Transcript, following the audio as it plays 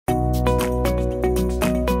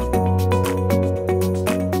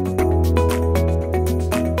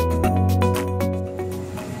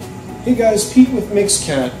Hey guys, Pete with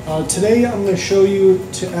Mixcat. Today I'm going to show you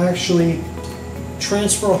to actually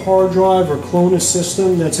transfer a hard drive or clone a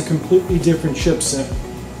system that's a completely different chipset.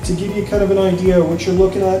 To give you kind of an idea, what you're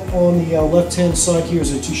looking at on the left-hand side here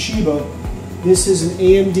is a Toshiba. This is an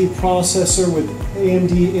AMD processor with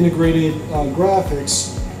AMD integrated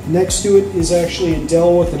graphics. Next to it is actually a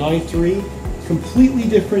Dell with an i3, completely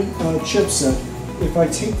different chipset. If I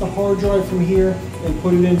take the hard drive from here and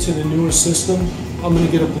put it into the newer system, I'm going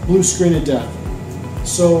to get a blue screen of death.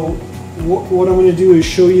 So what I'm going to do is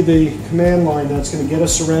show you the command line that's going to get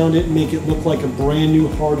us around it and make it look like a brand new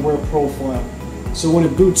hardware profile. So when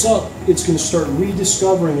it boots up, it's going to start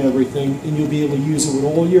rediscovering everything, and you'll be able to use it with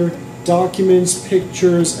all your documents,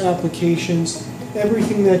 pictures, applications,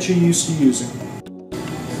 everything that you're used to using.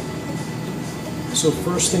 So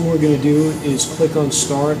first thing we're going to do is click on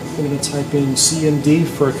Start. I'm going to type in CMD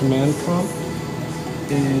for a command prompt,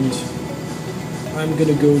 and I'm going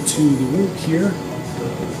to go to the root here.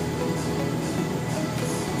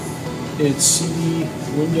 It's CD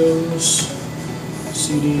Windows,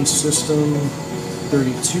 CD System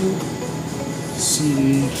 32,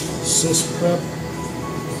 CD sysprep.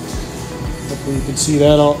 Hopefully you can see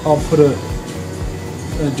that. I'll put a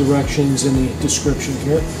directions in the description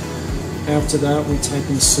here. After that, we type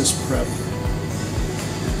in sysprep.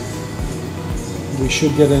 We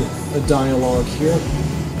should get a dialog here.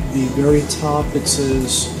 The very top, it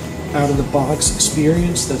says out of the box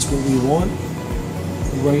experience. That's what we want.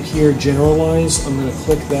 Right here, generalize. I'm going to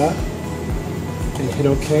click that and hit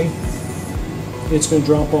OK. It's going to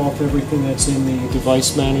drop off everything that's in the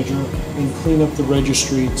device manager and clean up the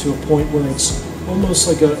registry to a point where it's almost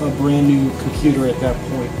like a brand new computer at that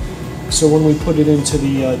point. So when we put it into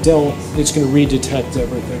the Dell, it's going to redetect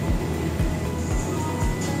everything.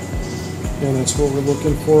 And that's what we're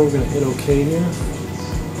looking for. We're going to hit OK here.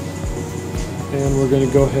 And we're going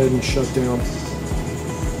to go ahead and shut down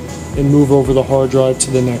and move over the hard drive to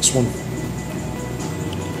the next one.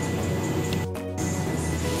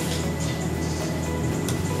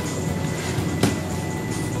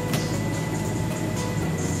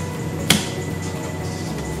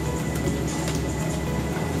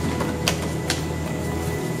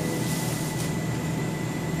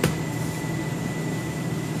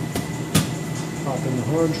 Pop in the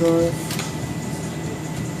hard drive.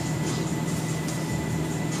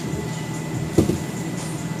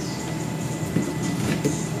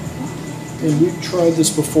 And we've tried this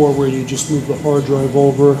before where you just move the hard drive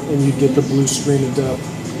over and you get the blue screen of death.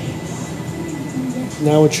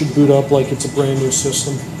 Now it should boot up like it's a brand new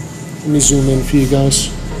system. Let me zoom in for you guys.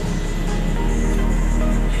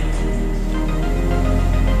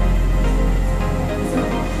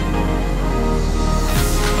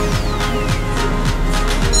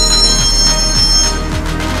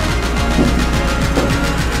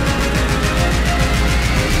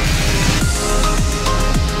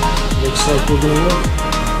 Looks like we're doing it.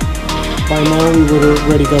 By now we would have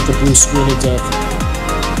already got the blue screen of death.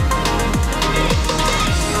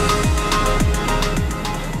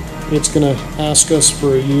 It's going to ask us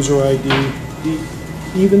for a user ID.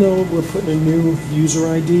 Even though we're putting a new user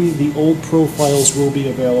ID, the old profiles will be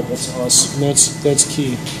available to us, and that's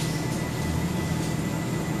key.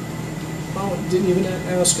 Oh, it didn't even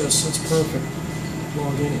ask us. That's perfect.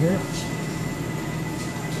 Log in here.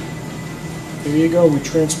 There you go, we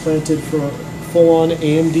transplanted from a full-on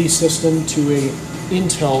AMD system to a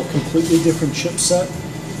Intel, completely different chipset.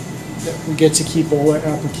 We get to keep all our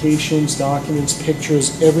applications, documents,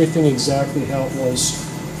 pictures, everything exactly how it was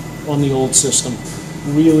on the old system.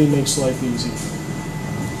 Really makes life easy.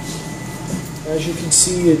 As you can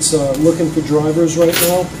see, it's looking for drivers right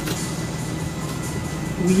now.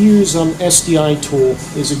 We use SDI tool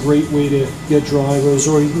is a great way to get drivers,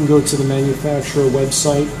 or you can go to the manufacturer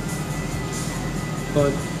website.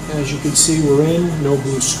 But as you can see, we're in, no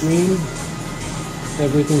blue screen.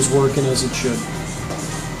 Everything's working as it should.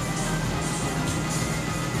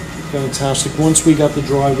 Fantastic. Once we got the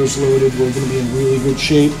drivers loaded, we're going to be in really good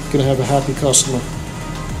shape. Going to have a happy customer.